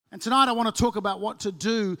And tonight I want to talk about what to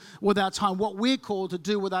do with our time, what we're called to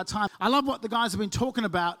do with our time. I love what the guys have been talking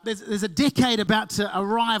about. There's a decade about to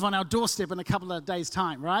arrive on our doorstep in a couple of days'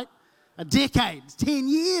 time, right? A decade, 10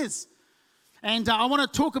 years. And I want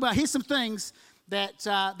to talk about, here's some things that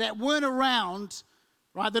weren't around,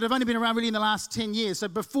 right, that have only been around really in the last 10 years. So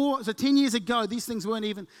 10 years ago, these things weren't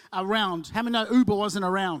even around. How many know Uber wasn't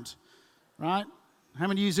around, right? How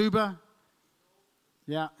many use Uber?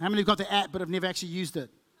 Yeah. How many have got the app but have never actually used it?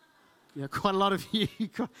 Yeah, quite a lot of you.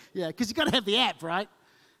 Yeah, because you've got to have the app, right?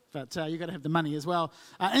 But you've got to have the money as well.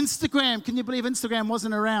 Instagram, can you believe Instagram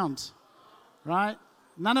wasn't around, right?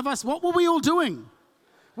 None of us, what were we all doing?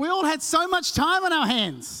 We all had so much time on our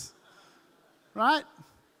hands, right?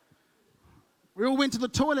 We all went to the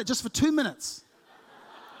toilet just for 2 minutes.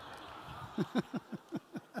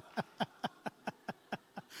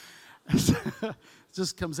 It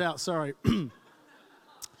just comes out, sorry.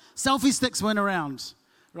 Selfie sticks went around,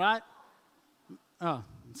 right? Oh,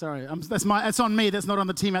 sorry. That's on me. That's not on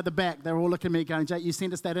the team at the back. They're all looking at me going, Jake, you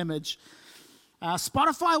sent us that image.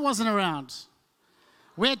 Spotify wasn't around.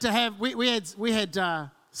 We had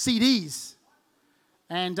CDs,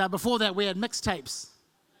 and before that we had mixtapes.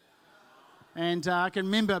 And I can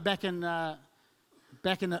remember back in when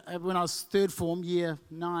I was third form, year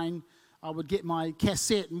 9, I would get my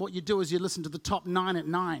cassette, and what you do is you listen to the top 9 at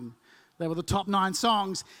 9. They were the top 9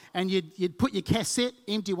 songs, and you'd put your cassette,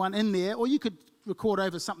 empty one, in there, or you could record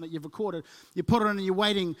over something that you've recorded. You put it in and you're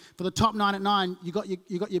waiting for the top 9 at 9. You got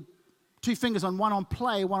your 2 fingers on, one on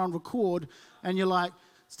play, one on record, and you're like,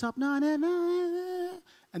 it's top 9 at 9.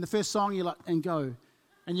 And the first song you're like, and go.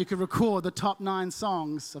 And you could record the top 9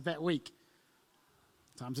 songs of that week.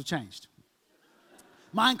 Times have changed.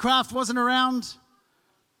 Minecraft wasn't around.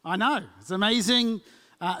 I know, it's amazing.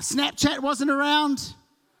 Snapchat wasn't around.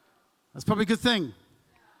 That's probably a good thing.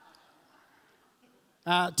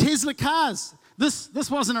 Tesla cars. This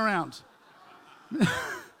wasn't around.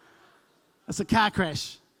 That's a car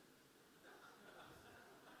crash.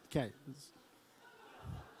 Okay.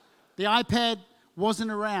 The iPad wasn't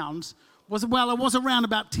around. It was around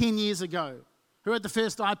about 10 years ago. Who had the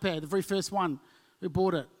first iPad, the very first one? Who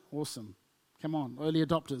bought it? Awesome. Come on, early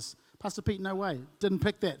adopters. Pastor Pete, no way. Didn't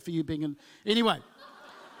pick that for you being in... Anyway,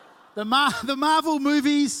 the Marvel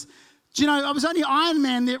movies... Do you know, I was only Iron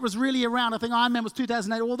Man that was really around. I think Iron Man was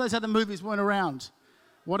 2008. All those other movies weren't around.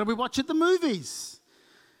 What did we watch at the movies?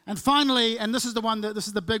 And finally, and this is the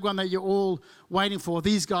big one that you're all waiting for.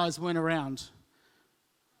 These guys weren't around.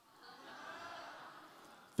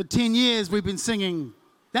 For 10 years, we've been singing,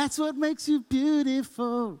 that's what makes you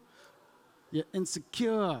beautiful. You're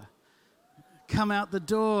insecure. Come out the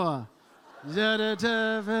door.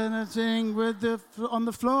 Anything on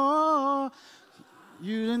the floor.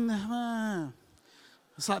 You didn't.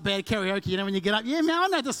 It's like bad karaoke, you know, when you get up. Yeah, man, I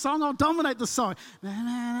know the song. I'll dominate the song. No,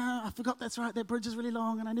 I forgot that's right. That bridge is really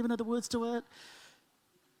long, and I never know the words to it.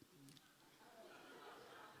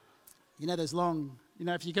 You know, there's long. You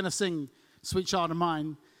know, if you're going to sing "Sweet Child of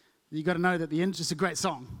Mine," you got to know that it's a great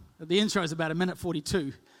song. The intro is about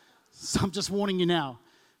 1:42. So I'm just warning you now.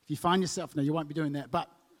 If you find yourself, no, you won't be doing that. But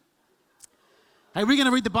hey, we're going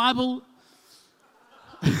to read the Bible.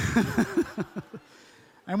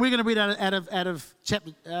 And we're going to read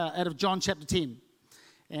out of John chapter 10.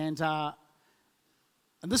 And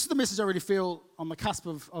this is the message I really feel on the cusp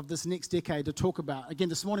of this next decade to talk about. Again,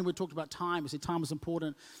 this morning we talked about time. We said time is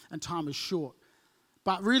important and time is short.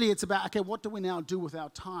 But really it's about, okay, what do we now do with our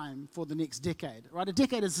time for the next decade? Right? A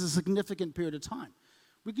decade is a significant period of time.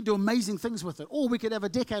 We can do amazing things with it. Or we could have a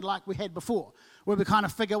decade like we had before, where we kind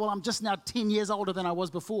of figure, well, I'm just now 10 years older than I was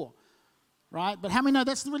before. Right? But how many know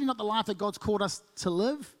that's really not the life that God's called us to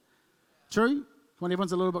live? True? When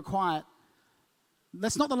everyone's a little bit quiet.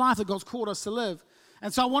 That's not the life that God's called us to live.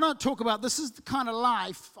 And so I want to talk about, this is the kind of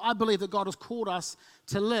life I believe that God has called us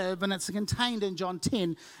to live, and it's contained in John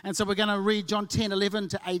 10. And so we're going to read John 10, 11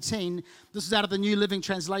 to 18. This is out of the New Living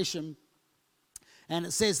Translation. And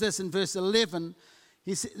it says this in verse 11.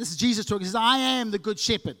 This is Jesus talking. He says, I am the good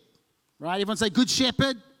shepherd. Right? Everyone say, good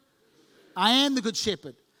shepherd. I am the good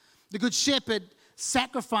shepherd. The good shepherd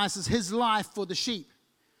sacrifices his life for the sheep.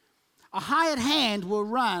 A hired hand will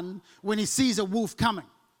run when he sees a wolf coming.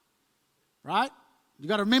 Right? You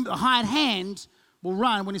got to remember, a hired hand will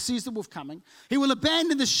run when he sees the wolf coming. He will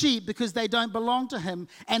abandon the sheep because they don't belong to him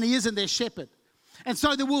and he isn't their shepherd. And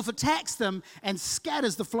so the wolf attacks them and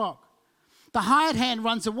scatters the flock. The hired hand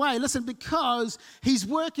runs away, listen, because he's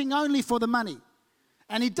working only for the money.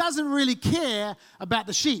 And he doesn't really care about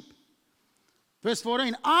the sheep. Verse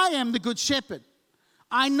 14, I am the good shepherd.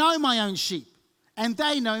 I know my own sheep, and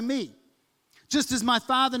they know me. Just as my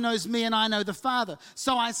Father knows me and I know the Father.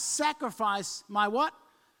 So I sacrifice my what?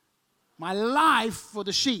 My life for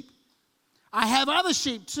the sheep. I have other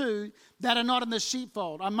sheep too that are not in the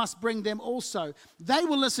sheepfold. I must bring them also. They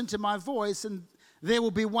will listen to my voice, and there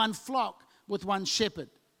will be one flock with one shepherd.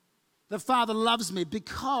 The Father loves me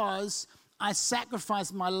because I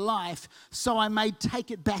sacrifice my life so I may take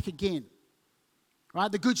it back again. Right?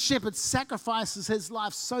 The good shepherd sacrifices his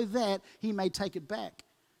life so that he may take it back.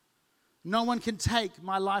 No one can take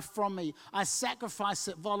my life from me. I sacrifice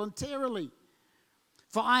it voluntarily.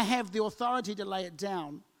 For I have the authority to lay it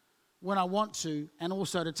down when I want to, and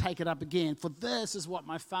also to take it up again. For this is what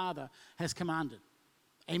my Father has commanded.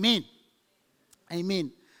 Amen.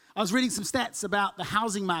 Amen. I was reading some stats about the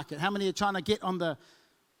housing market. How many are trying to get on the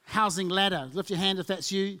housing ladder? Lift your hand if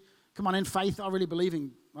that's you. Come on in, faith. I really believe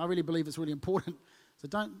it's really important. So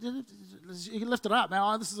you can lift it up. Now,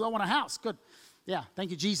 I want a house. Good. Yeah, thank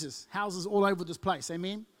you, Jesus. Houses all over this place.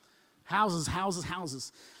 Amen. Houses.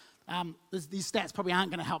 These stats probably aren't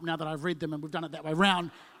going to help now that I've read them and we've done it that way round.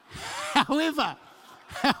 However,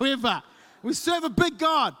 we serve a big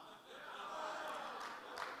God.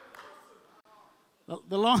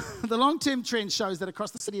 The long-term trend shows that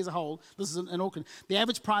across the city as a whole, this is in Auckland, the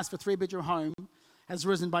average price for a three-bedroom home has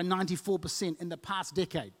risen by 94% in the past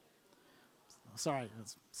decade. Sorry,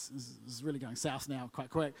 this is really going south now quite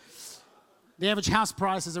quick. The average house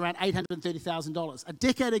price is around $830,000. A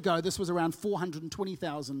decade ago, this was around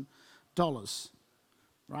 $420,000,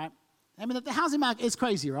 right? I mean, the housing market is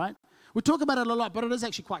crazy, right? We talk about it a lot, but it is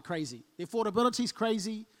actually quite crazy. The affordability is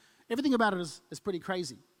crazy. Everything about it is pretty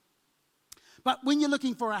crazy. But when you're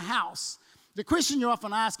looking for a house, the question you're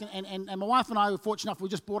often asked, and my wife and I were fortunate enough, we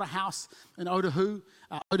just bought a house in Otahu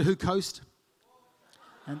Coast.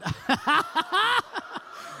 And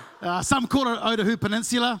some call it Otahu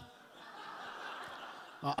Peninsula,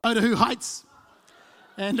 Otahu Heights,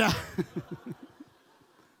 and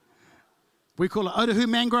we call it Otahu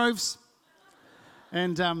Mangroves.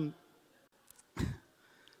 And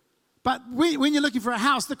but when you're looking for a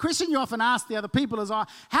house, the question you often ask the other people is,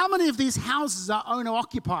 how many of these houses are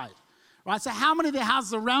owner-occupied? Right? So how many of the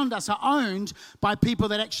houses around us are owned by people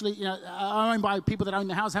that actually, are owned by people that own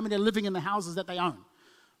the house? How many are living in the houses that they own?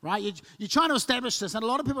 Right? You're trying to establish this, and a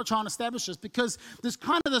lot of people are trying to establish this because there's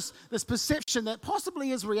kind of this perception that possibly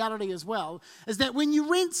is reality as well, is that when you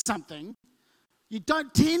rent something, you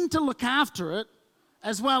don't tend to look after it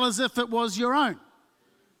as well as if it was your own.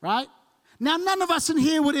 Right? Now, none of us in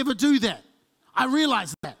here would ever do that. I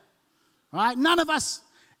realize that. Right? None of us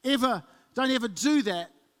don't ever do that.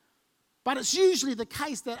 But it's usually the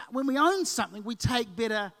case that when we own something, we take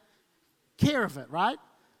better care of it, right?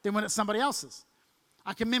 Than when it's somebody else's.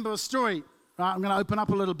 I can remember a story, right? I'm going to open up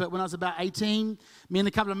a little bit. When I was about 18, me and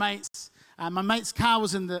a couple of mates, my mate's car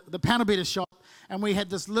was in the panel beater shop, and we had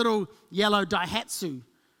this little yellow Daihatsu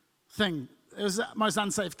thing. It was the most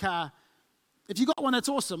unsafe car. If you got one, that's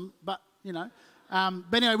awesome, but,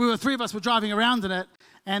 but anyway, three of us were driving around in it,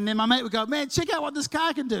 and then my mate would go, man, check out what this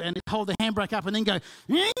car can do, and he'd hold the handbrake up and then go,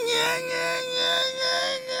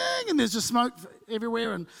 and there's just smoke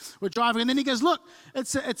everywhere, and we're driving, and then he goes, look,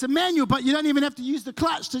 it's a manual, but you don't even have to use the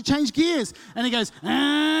clutch to change gears, and he goes,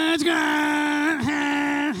 and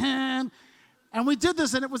we did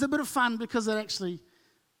this, and it was a bit of fun because it actually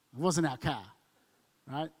wasn't our car,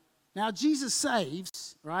 right? Now, Jesus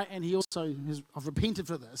saves, right, and he also I've repented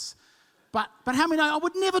for this, but how many know I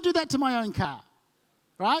would never do that to my own car,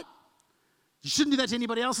 right? You shouldn't do that to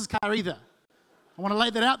anybody else's car either. I want to lay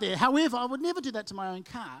that out there. However, I would never do that to my own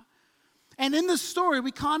car. And in this story,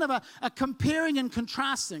 we kind of are comparing and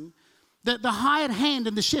contrasting the hired hand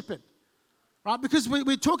and the shepherd, right? Because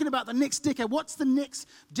we're talking about the next decade. What's the next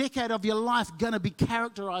decade of your life going to be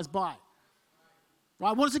characterized by?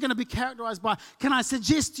 Right? What is it going to be characterized by? Can I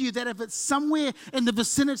suggest to you that if it's somewhere in the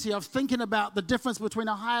vicinity of thinking about the difference between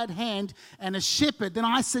a hired hand and a shepherd, then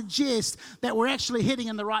I suggest that we're actually heading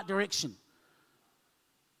in the right direction.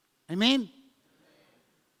 Amen?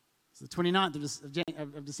 It's the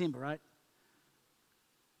 29th of December, right?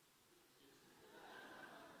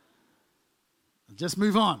 Just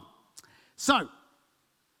move on. So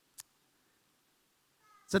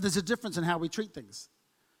there's a difference in how we treat things.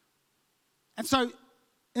 And so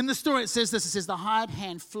in the story, it says the hired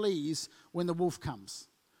hand flees when the wolf comes,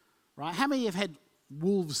 right? How many have had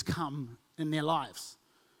wolves come in their lives?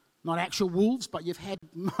 Not actual wolves, but you've had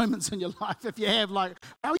moments in your life. If you have, like,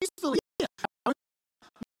 how are you still here? Most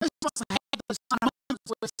of us have had those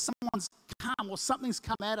moments where someone's come or something's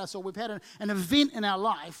come at us, or we've had an event in our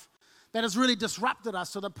life that has really disrupted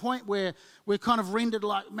us to the point where we're kind of rendered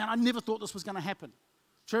like, man, I never thought this was going to happen.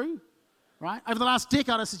 True? right? Over the last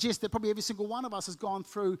decade, I suggest that probably every single one of us has gone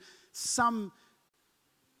through some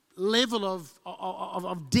level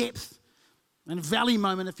of depth and valley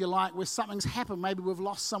moment, if you like, where something's happened. Maybe we've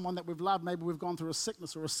lost someone that we've loved. Maybe we've gone through a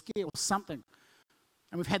sickness or a scare or something.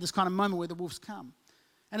 And we've had this kind of moment where the wolves come.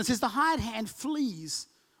 And it says the hired hand flees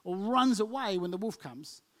or runs away when the wolf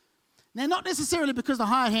comes. Now, not necessarily because the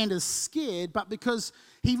hired hand is scared, but because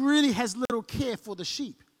he really has little care for the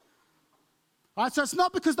sheep. Right? So it's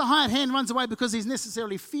not because the hired hand runs away because he's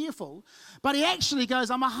necessarily fearful, but he actually goes,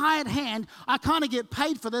 I'm a hired hand, I kind of get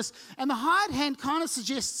paid for this. And the hired hand kind of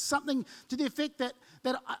suggests something to the effect that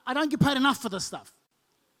I don't get paid enough for this stuff.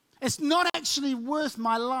 It's not actually worth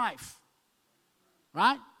my life.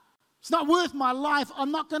 Right? It's not worth my life.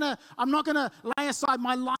 I'm not gonna lay aside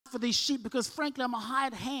my life for these sheep because frankly I'm a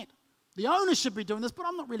hired hand. The owner should be doing this, but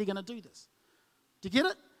I'm not really gonna do this. Do you get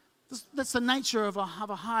it? That's the nature of a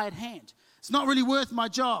hired hand. It's not really worth my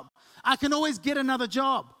job. I can always get another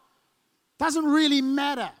job. Doesn't really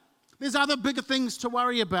matter. There's other bigger things to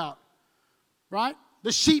worry about, right?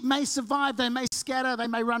 The sheep may survive, they may scatter, they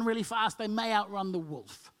may run really fast, they may outrun the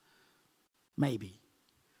wolf. Maybe.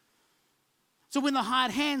 So when the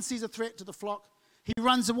hired hand sees a threat to the flock, he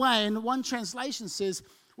runs away. And one translation says,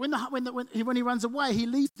 when he runs away, he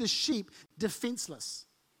leaves the sheep defenseless.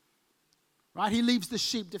 Right? He leaves the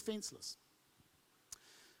sheep defenseless.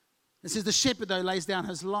 It says the shepherd, though, lays down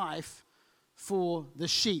his life for the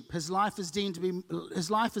sheep. His life is deemed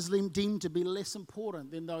to be less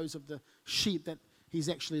important than those of the sheep that he's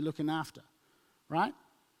actually looking after. Right?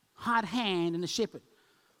 Hired hand and a shepherd.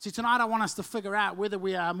 See, tonight I want us to figure out whether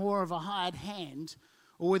we are more of a hired hand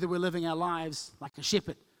or whether we're living our lives like a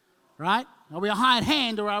shepherd, right? Are we a hired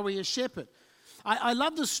hand or are we a shepherd? I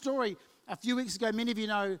love this story. A few weeks ago, many of you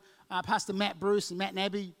know Pastor Matt Bruce and Matt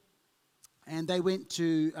Nabby, and they went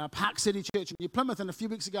to Park City Church in New Plymouth, and a few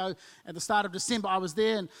weeks ago at the start of December, I was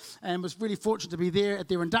there and was really fortunate to be there at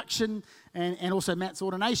their induction and also Matt's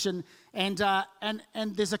ordination. And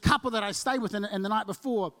there's a couple that I stayed with, and the night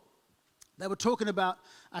before, they were talking about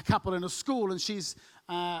a couple in a school, and she's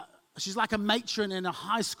like a matron in a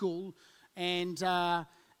high school, and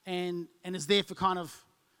is there for kind of,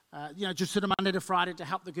 just sort of Monday to Friday to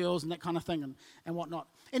help the girls and that kind of thing and whatnot.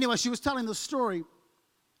 Anyway, she was telling the story,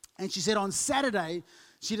 and she said on Saturday,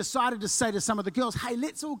 she decided to say to some of the girls, hey,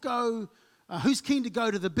 let's all go, who's keen to go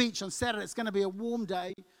to the beach on Saturday? It's going to be a warm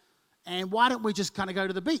day, and why don't we just kind of go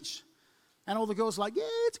to the beach? And all the girls were like, yeah,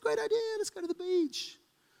 it's a great idea, let's go to the beach.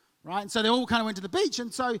 Right, and so they all kind of went to the beach.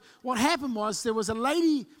 And so what happened was there was a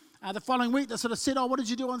lady the following week that sort of said, oh, what did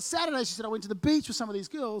you do on Saturday? She said, I went to the beach with some of these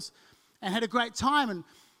girls and had a great time.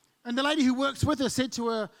 And the lady who works with her said to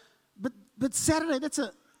her, but Saturday,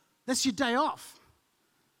 that's your day off.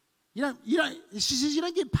 She says, you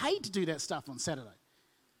don't get paid to do that stuff on Saturday.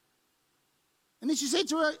 And then she said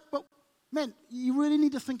to her, well, man, you really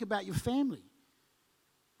need to think about your family.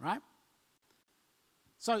 Right?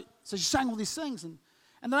 So she's saying all these things,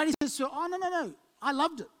 and the lady says to her, oh, no, I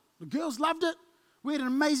loved it. The girls loved it. We had an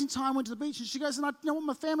amazing time, went to the beach. And she goes, and I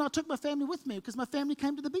took my family with me because my family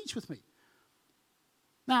came to the beach with me.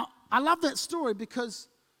 Now, I love that story because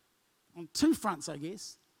on two fronts, I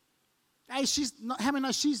guess. A, she's not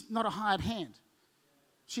a hired hand.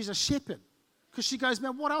 She's a shepherd. Because she goes,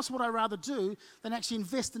 man, what else would I rather do than actually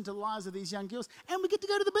invest into the lives of these young girls? And we get to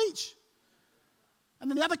go to the beach.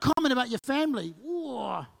 And then the other comment about your family,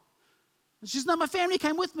 whoa. And she says, no, my family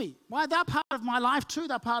came with me. Why? They're part of my life too.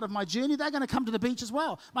 They're part of my journey. They're going to come to the beach as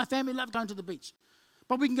well. My family love going to the beach.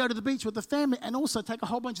 But we can go to the beach with the family and also take a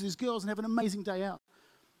whole bunch of these girls and have an amazing day out.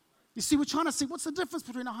 You see, we're trying to see what's the difference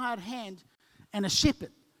between a hired hand and a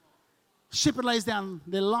shepherd. A shepherd lays down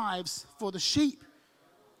their lives for the sheep,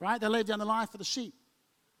 right? They lay down their life for the sheep.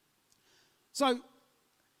 So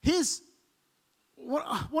here's,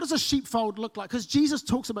 what does a sheepfold look like? Because Jesus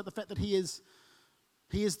talks about the fact that he is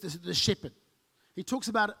the shepherd. He talks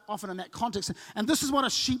about it often in that context. And this is what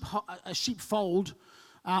a sheepfold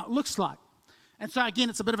looks like. And so again,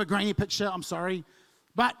 it's a bit of a grainy picture, I'm sorry.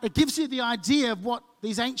 But it gives you the idea of what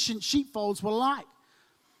these ancient sheepfolds were like.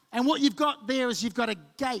 And what you've got there is you've got a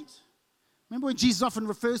gate. Remember when Jesus often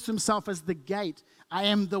refers to himself as the gate? I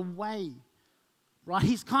am the way. Right?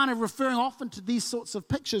 He's kind of referring often to these sorts of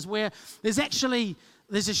pictures where there's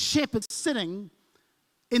a shepherd sitting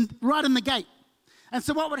right in the gate. And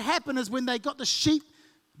so what would happen is when they got the sheep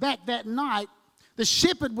back that night, the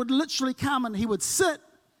shepherd would literally come and he would sit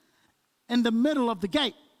in the middle of the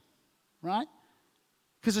gate, right?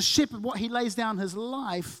 Because a shepherd, he lays down his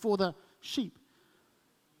life for the sheep.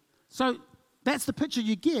 So that's the picture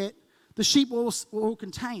you get. The sheep were all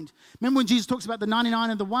contained. Remember when Jesus talks about the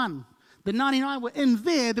 99 and the one? The 99 were in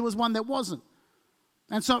there, there was one that wasn't.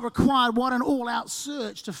 And so it required what an all-out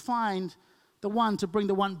search to find the one, to bring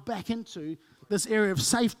the one back into this area of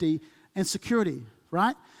safety and security,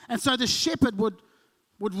 right? And so the shepherd would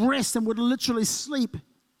rest and would literally sleep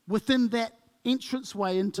within that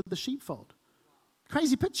entranceway into the sheepfold.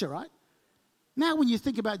 Crazy picture, right? Now when you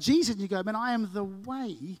think about Jesus, you go, man, I am the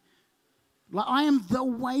way. Like, I am the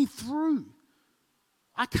way through.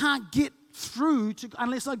 I can't get through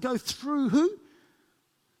unless I go through who?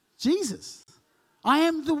 Jesus. I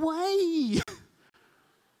am the way.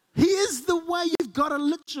 He is the way. You've got to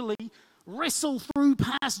literally wrestle through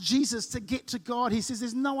past Jesus to get to God. He says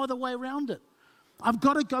there's no other way around it. I've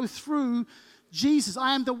got to go through Jesus.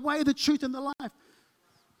 I am the way, the truth, and the life.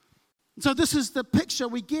 So this is the picture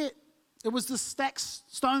we get. It was this stacked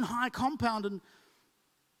stone-high compound. And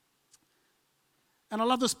I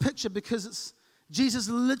love this picture because Jesus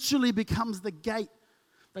literally becomes the gate.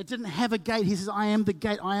 They didn't have a gate. He says, I am the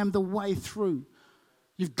gate. I am the way through.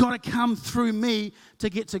 You've got to come through me to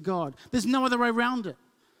get to God. There's no other way around it.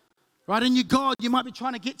 Right? In your God, you might be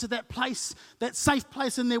trying to get to that place, that safe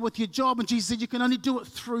place in there with your job. And Jesus said, you can only do it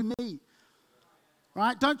through me.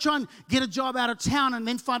 Right? Don't try and get a job out of town and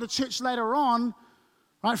then find a church later on.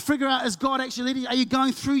 Right? Figure out, is God actually leading you? Are you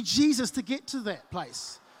going through Jesus to get to that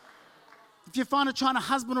place? If you find trying a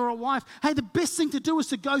husband or a wife, hey, the best thing to do is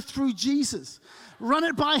to go through Jesus. Run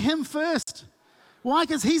it by him first. Why?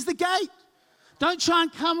 Because he's the gate. Don't try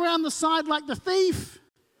and come around the side like the thief.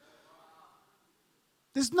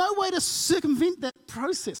 There's no way to circumvent that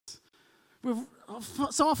process. We're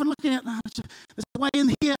so often looking at, there's a way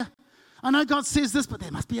in here. I know God says this, but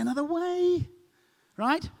there must be another way,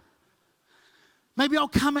 right? Maybe I'll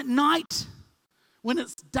come at night when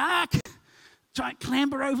it's dark, try and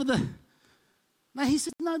clamber over the... No, he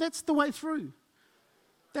said, no, that's the way through.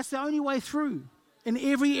 That's the only way through. In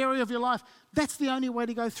every area of your life, that's the only way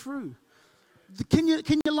to go through. Can your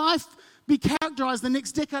life be characterized, the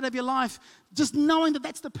next decade of your life, just knowing that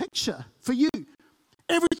that's the picture for you?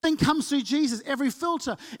 Everything comes through Jesus. Every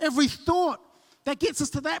filter, every thought that gets us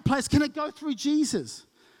to that place, can it go through Jesus?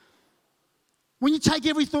 When you take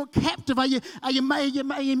every thought captive, are you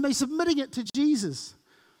submitting it to Jesus?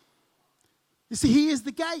 You see, he is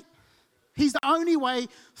the gate. He's the only way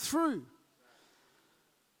through.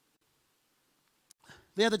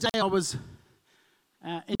 The other day I was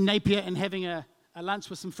in Napier and having a lunch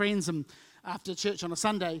with some friends and after church on a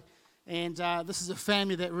Sunday. And this is a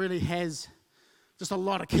family that really has just a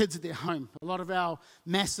lot of kids at their home. A lot of our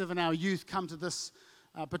massive and our youth come to this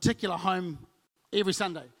particular home every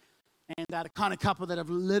Sunday. And they're the kind of couple that have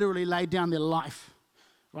literally laid down their life.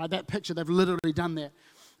 Right, that picture, they've literally done that.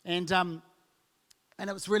 And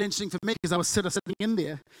it was really interesting for me because I was sitting in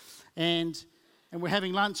there and we're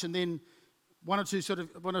having lunch, and then one or two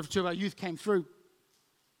of our youth came through,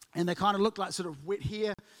 and they kind of looked like sort of wet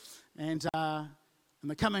hair, and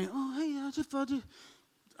they're coming, oh, hey, I just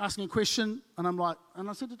asking a question, and I'm like, and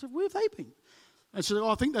I said, where have they been? And she said, oh,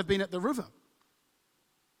 I think they've been at the river.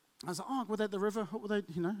 I was like, oh, were they at the river? What were they,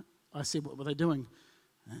 I said, what were they doing?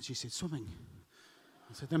 And she said, swimming.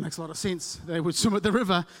 I said, that makes a lot of sense. They would swim at the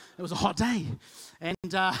river. It was a hot day.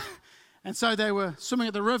 And so they were swimming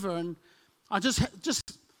at the river, and I just had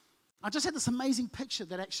this amazing picture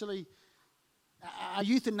that actually our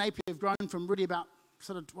youth in Napier have grown from really about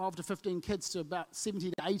sort of 12 to 15 kids to about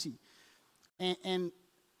 70 to 80. And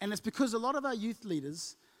it's because a lot of our youth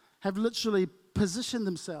leaders have literally positioned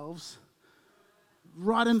themselves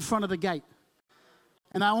right in front of the gate.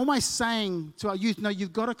 And I'm almost saying to our youth, no,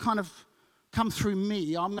 you've got to kind of come through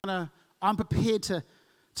me. I'm prepared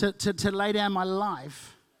to lay down my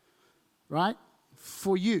life, right,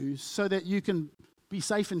 for you so that you can be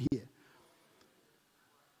safe in here.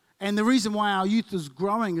 And the reason why our youth is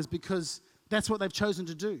growing is because that's what they've chosen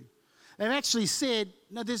to do. They've actually said,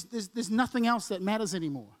 no, there's nothing else that matters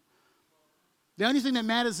anymore. The only thing that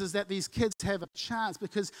matters is that these kids have a chance,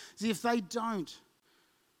 because see, if they don't,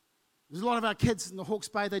 there's a lot of our kids in the Hawke's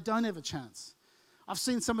Bay, they don't have a chance. I've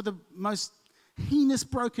seen some of the most heinous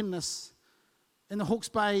brokenness in the Hawke's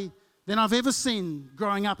Bay than I've ever seen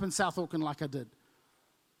growing up in South Auckland like I did.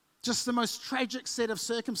 Just the most tragic set of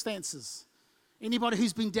circumstances. Anybody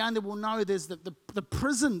who's been down there will know there's the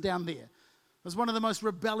prison down there. It was one of the most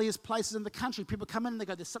rebellious places in the country. People come in and they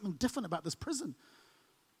go, there's something different about this prison.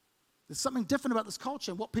 There's something different about this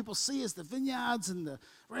culture. And what people see is the vineyards and the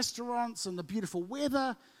restaurants and the beautiful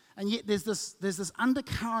weather. And yet there's this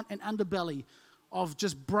undercurrent and underbelly of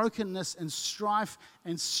just brokenness and strife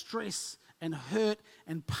and stress and hurt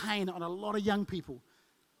and pain on a lot of young people.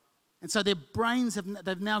 And so their brains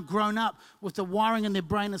they've now grown up with the wiring in their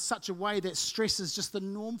brain in such a way that stress is just the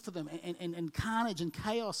norm for them, and carnage and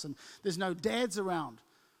chaos, and there's no dads around.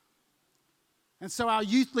 And so our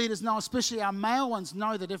youth leaders know, especially our male ones,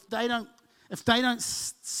 know that if they don't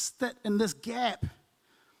sit in this gap,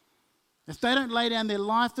 if they don't lay down their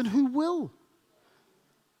life, then who will?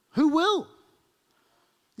 Who will?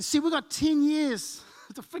 You see, we've got 10 years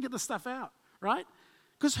to figure this stuff out, right?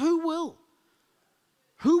 Because who will?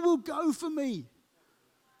 Who will go for me?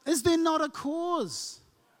 Is there not a cause?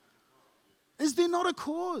 Is there not a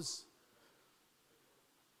cause?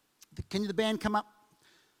 Can the band come up?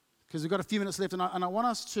 Because we've got a few minutes left, and I want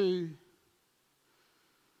us to,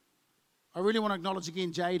 I really want to acknowledge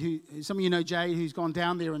again Jade, who some of you know Jade, who's gone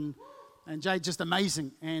down there, and Jade's just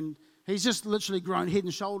amazing, and he's just literally grown head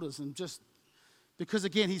and shoulders, and just, because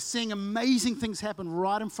again, he's seeing amazing things happen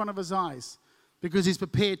right in front of his eyes, because he's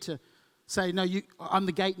prepared to say, no, I'm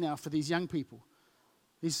the gate now for these young people.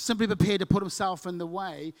 He's simply prepared to put himself in the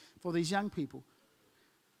way for these young people.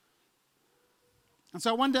 And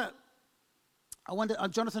so I wonder,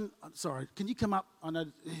 Jonathan, sorry, can you come up? I know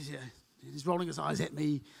he's rolling his eyes at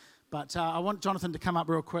me, but I want Jonathan to come up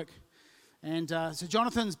real quick. And so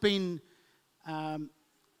Jonathan's been down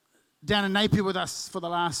in Napier with us for the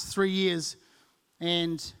last 3 years,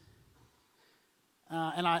 and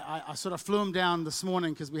I sort of flew him down this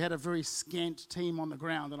morning because we had a very scant team on the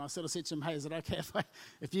ground, and I sort of said to him, hey, is it okay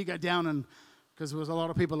if you go down, and because there was a lot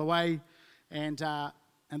of people away, and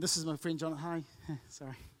this is my friend Jonathan. Hi,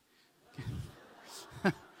 sorry.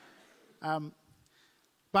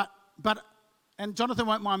 And Jonathan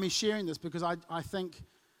won't mind me sharing this, because I think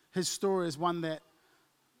his story is one that,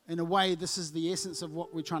 in a way, this is the essence of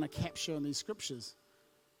what we're trying to capture in these scriptures,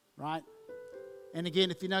 right? And again,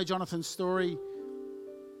 if you know Jonathan's story,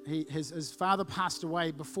 his father passed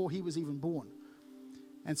away before he was even born,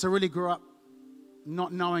 and so really grew up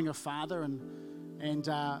not knowing a father, and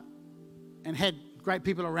had great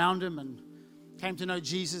people around him, and came to know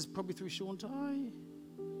Jesus probably through Sean Ty,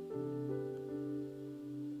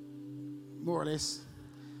 more or less,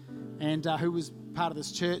 and who was part of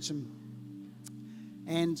this church,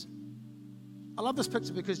 and I love this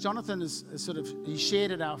picture because Jonathan is sort of, he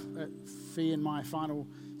shared at our Fee and my final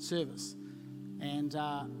service, and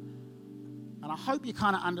I hope you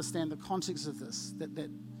kind of understand the context of this, that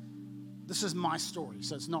this is my story,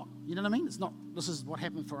 so it's not, you know what I mean? It's not, this is what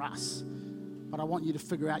happened for us, but I want you to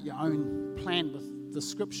figure out your own plan with the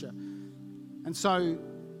scripture. And so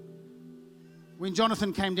when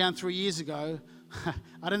Jonathan came down 3 years ago,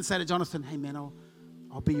 I didn't say to Jonathan, hey man,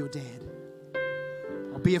 I'll be your dad.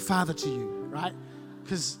 I'll be a father to you, right?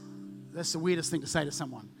 Because that's the weirdest thing to say to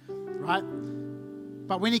someone, right?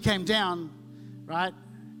 But when he came down, right,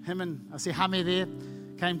 him and, I see Hame there,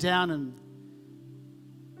 came down, and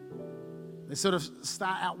they sort of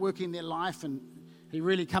start out working their life, and he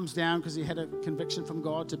really comes down because he had a conviction from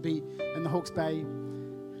God to be in the Hawke's Bay,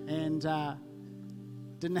 and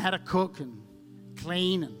didn't know how to cook and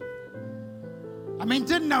clean, and I mean,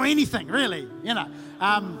 didn't know anything really, you know.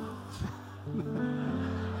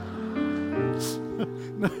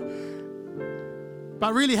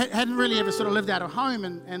 But really hadn't really ever sort of lived out of home,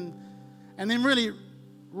 and then really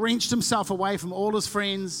wrenched himself away from all his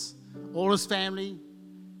friends, all his family,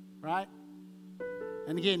 right?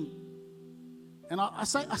 And again, and I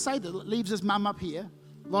say that leaves his mum up here.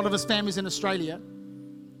 A lot of his family's in Australia,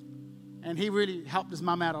 and he really helped his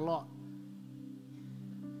mum out a lot.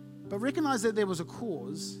 But recognized that there was a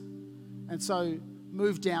cause, and so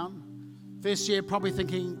moved down. First year probably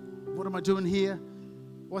thinking, what am I doing here?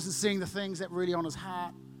 Wasn't seeing the things that were really on his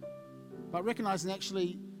heart. But recognizing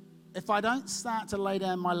actually, if I don't start to lay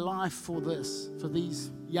down my life for this, for these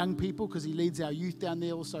young people, because he leads our youth down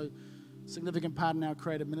there, also significant part in our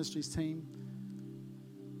creative ministries team.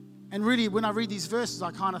 And really, when I read these verses,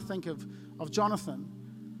 I kind of think of Jonathan.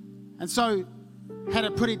 And so, had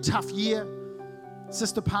a pretty tough year.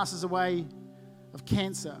 Sister passes away of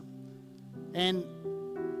cancer. And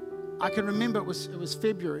I can remember it was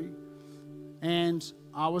February, and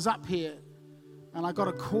I was up here, and I got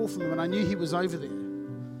a call from him, and I knew he was over there.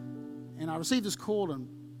 And I received this call, and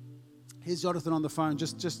here's Jonathan on the phone,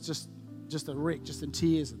 just a wreck, just in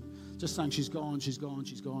tears, and just saying, she's gone, she's gone,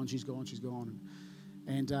 she's gone, she's gone, she's gone.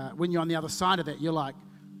 And when you're on the other side of that, you're like,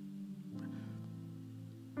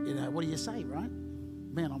 you know, what do you say, right?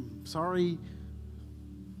 Man, I'm sorry.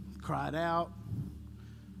 Cried out.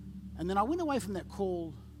 And then I went away from that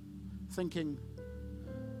call thinking,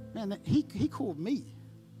 man, he called me.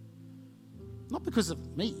 Not because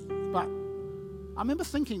of me, but I remember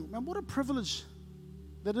thinking, man, what a privilege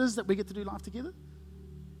that is that we get to do life together.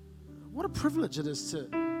 What a privilege it is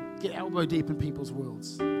get elbow deep in people's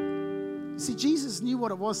worlds. You see, Jesus knew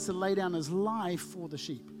what it was to lay down his life for the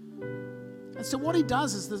sheep. And so what he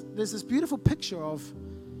does is there's this beautiful picture of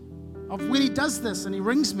when he does this and he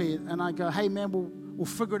rings me and I go, hey man, we'll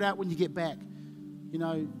figure it out when you get back. You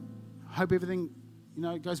know, hope everything, you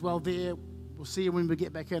know, goes well there. We'll see you when we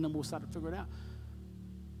get back in and we'll start to figure it out.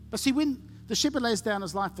 But see, when the shepherd lays down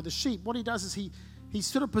his life for the sheep, what he does is he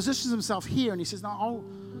sort of positions himself here and he says, no,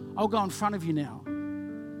 I'll go in front of you now.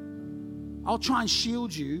 I'll try and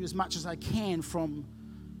shield you as much as I can from,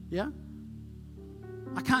 yeah?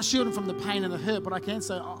 I can't shield him from the pain and the hurt, but I can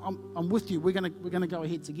say, I'm with you. We're gonna go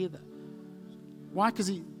ahead together. Why? Because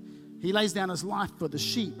he lays down his life for the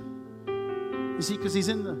sheep. You see, because he's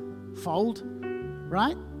in the fold,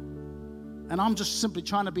 right? And I'm just simply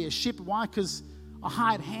trying to be a shepherd. Why? Because a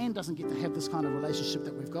hired hand doesn't get to have this kind of relationship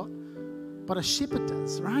that we've got. But a shepherd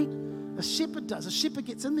does, right? A shepherd does. A shepherd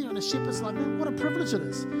gets in there and a shepherd's like, man, what a privilege it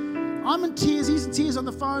is. I'm in tears, he's in tears on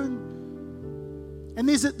the phone. And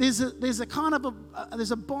there's a kind of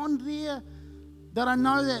there's a bond there that I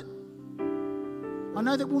know that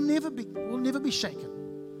will never be shaken.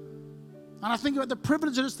 And I think about the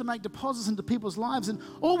privilege it is to make deposits into people's lives. And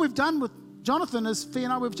all we've done with Jonathan is, Fee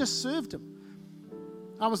and I, we've just served him.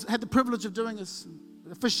 Had the privilege of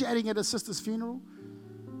officiating at his sister's funeral.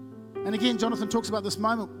 And again, Jonathan talks about this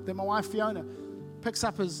moment that my wife Fiona picks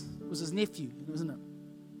up his nephew, isn't it?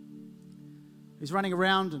 He's running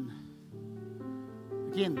around and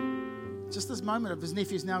again, just this moment of his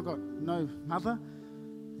nephew's now got no mother.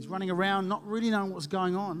 He's running around, not really knowing what's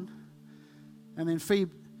going on. And then Fee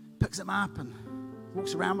picks him up and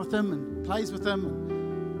walks around with him and plays with him.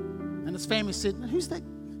 And his family said, who's that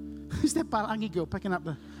Palangi girl picking up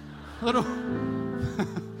the little...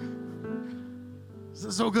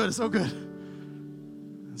 It's all good. I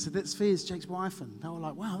said, that's Fee, it's Jake's wife. And they were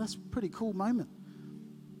like, wow, that's a pretty cool moment.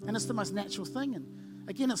 And it's the most natural thing. And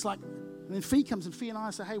again, it's like, and then Fee comes and Fee and I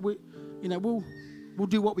say, hey, we'll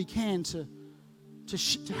do what we can to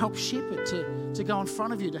help shepherd, to go in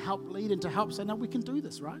front of you, to help lead and to help say, no, we can do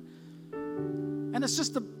this, right? And it's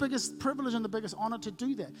just the biggest privilege and the biggest honor to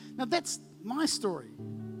do that. Now, that's my story.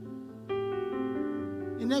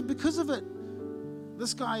 You know, because of it,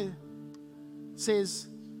 this guy says,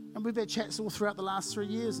 and we've had chats all throughout the last 3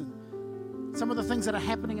 years, and some of the things that are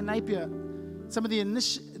happening in Napier, some of the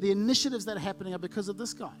initiatives that are happening are because of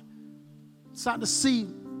this guy. Starting to see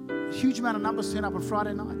a huge amount of numbers turn up on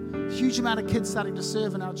Friday night, huge amount of kids starting to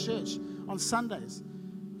serve in our church on Sundays.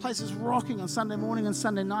 Places rocking on Sunday morning and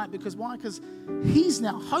Sunday night. Because why? Because he's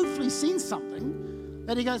now hopefully seen something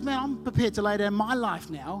that he goes, man, I'm prepared to lay down my life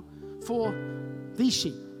now for these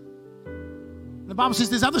sheep. The Bible says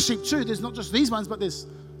there's other sheep too. There's not just these ones, but there's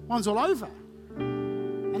ones all over.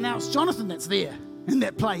 And now it's Jonathan that's there in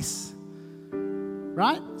that place,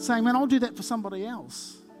 right? Saying, man, I'll do that for somebody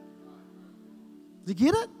else. Do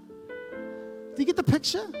you get it? Do you get the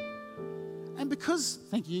picture? And because,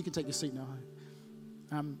 thank you, you can take your seat now.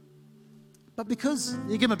 But because,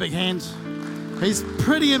 you give him a big hand. He's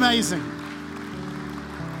pretty amazing.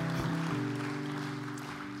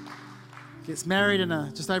 Gets married in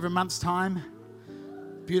just over a month's time.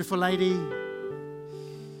 Beautiful lady.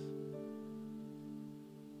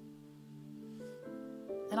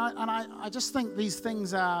 And I just think these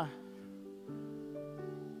things are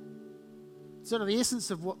sort of the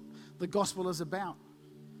essence of what the gospel is about.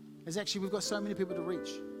 Is actually we've got so many people to reach.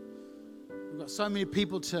 We've got so many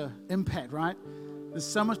people to impact, right? There's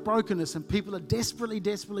so much brokenness and people are desperately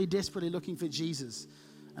looking for Jesus.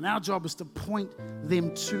 And our job is to point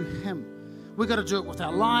them to him. We've got to do it with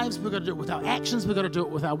our lives. We've got to do it with our actions. We've got to do it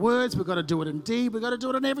with our words. We've got to do it in deed. We've got to do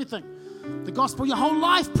it in everything. The gospel, your whole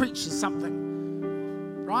life preaches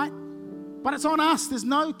something, right? But it's on us. There's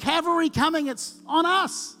no cavalry coming. It's on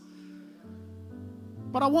us.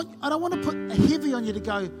 But I don't want to put a heavy on you to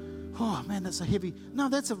go, oh man, that's a heavy. No,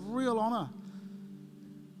 that's a real honor.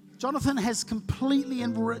 Jonathan has completely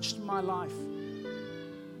enriched my life.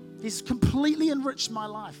 He's completely enriched my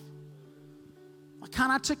life. I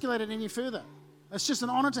can't articulate it any further. It's just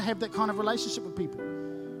an honor to have that kind of relationship with people.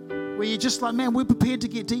 Where you're just like, man, we're prepared to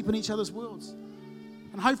get deep in each other's worlds.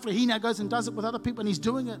 And hopefully he now goes and does it with other people and he's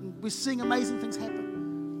doing it and we're seeing amazing things happen.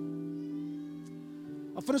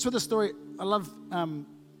 I'll finish with a story. I love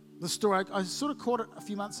the story. I sort of caught it a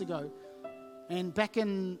few months ago. And back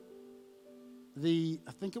in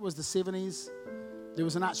I think it was the 70s, there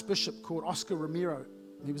was an archbishop called Oscar Romero.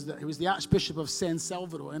 He was the Archbishop of San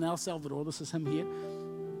Salvador, in El Salvador. This is him here.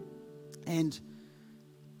 And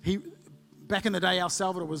back in the day, El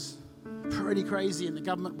Salvador was pretty crazy and the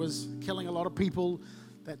government was killing a lot of people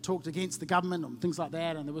that talked against the government and things like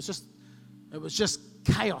that. And there was just It was just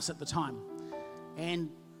chaos at the time. And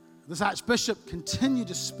this archbishop continued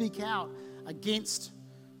to speak out against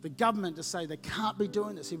the government to say they can't be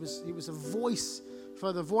doing this. He was a voice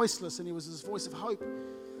for the voiceless, and he was this voice of hope.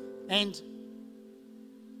 And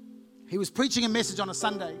he was preaching a message on a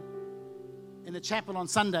Sunday, in the chapel on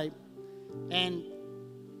Sunday, and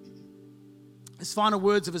his final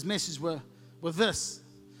words of his message were this.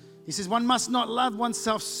 He says, "One must not love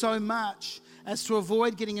oneself so much as to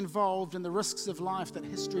avoid getting involved in the risks of life that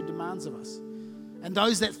history demands of us. And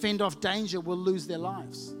those that fend off danger will lose their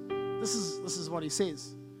lives." This is what he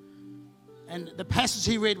says. And the passage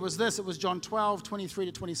he read was this. It was John 12, 23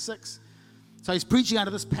 to 26. So he's preaching out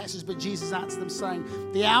of this passage, but Jesus answered them saying,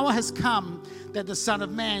 "The hour has come that the Son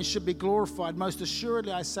of Man should be glorified. Most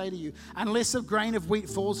assuredly I say to you, unless a grain of wheat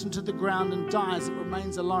falls into the ground and dies, it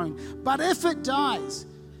remains alone. But if it dies,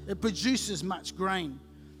 it produces much grain.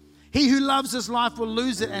 He who loves his life will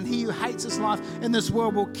lose it, and he who hates his life in this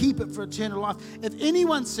world will keep it for eternal life. If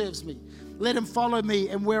anyone serves me, let him follow me,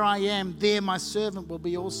 and where I am, there my servant will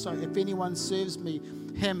be also. If anyone serves me,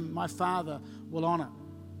 him my Father will honor."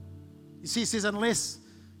 You see, he says, unless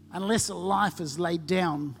a life is laid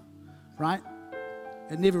down, right,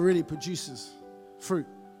 it never really produces fruit.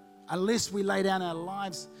 Unless we lay down our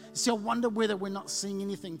lives. You see, I wonder whether we're not seeing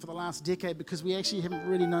anything for the last decade because we actually haven't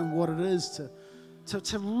really known what it is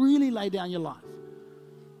to really lay down your life.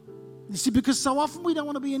 You see, because so often we don't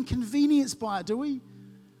want to be inconvenienced by it, do we?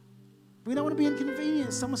 We don't want to be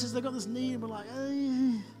inconvenienced. Someone says they've got this need, and we're like,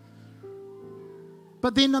 eh.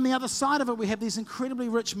 But then on the other side of it, we have these incredibly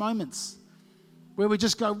rich moments where we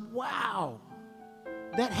just go, wow,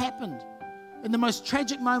 that happened. In the most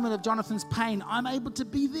tragic moment of Jonathan's pain, I'm able to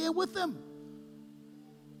be there with him.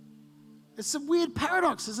 It's a weird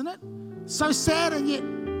paradox, isn't it? So sad, and yet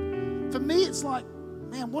for me, it's like,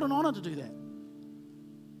 man, what an honor to do that.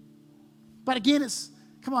 But again,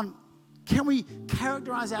 come on, can we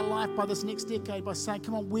characterize our life by this next decade by saying,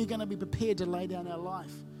 come on, we're going to be prepared to lay down our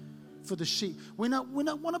life for the sheep. We don't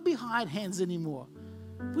want to be hired hands anymore.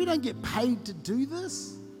 We don't get paid to do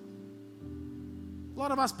this. A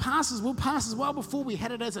lot of us pastors will pass as well before we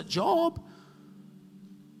had it as a job,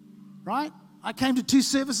 right? I came to 2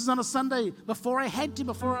 services on a Sunday before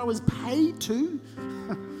I was paid to.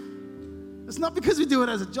 It's not because we do it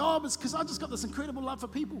as a job, it's because I just got this incredible love for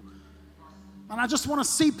people. And I just want to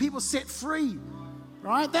see people set free,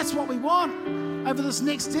 right? That's what we want. Over this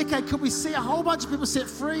next decade, could we see a whole bunch of people set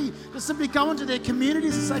free to simply go into their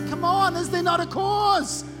communities and say, come on, is there not a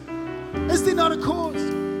cause? Is there not a cause?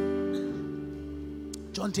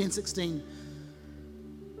 John 10:16.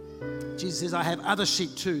 Jesus says, I have other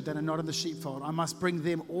sheep too that are not in the sheepfold. I must bring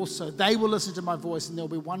them also. They will listen to my voice, and there will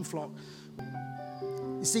be one flock.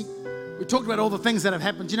 You see, we talked about all the things that have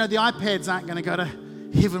happened. You know, the iPads aren't going to go to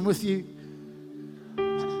heaven with you.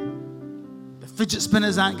 The fidget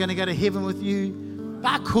spinners aren't going to go to heaven with you.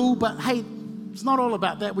 They're cool, but hey, it's not all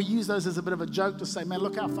about that. We use those as a bit of a joke to say, man,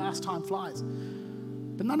 look how fast time flies.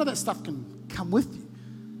 But none of that stuff can come with you.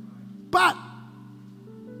 But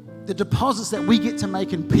the deposits that we get to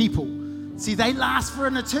make in people, see, they last for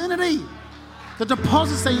an eternity. The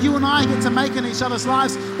deposits that you and I get to make in each other's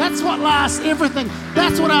lives, that's what lasts everything.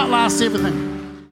 That's what outlasts everything.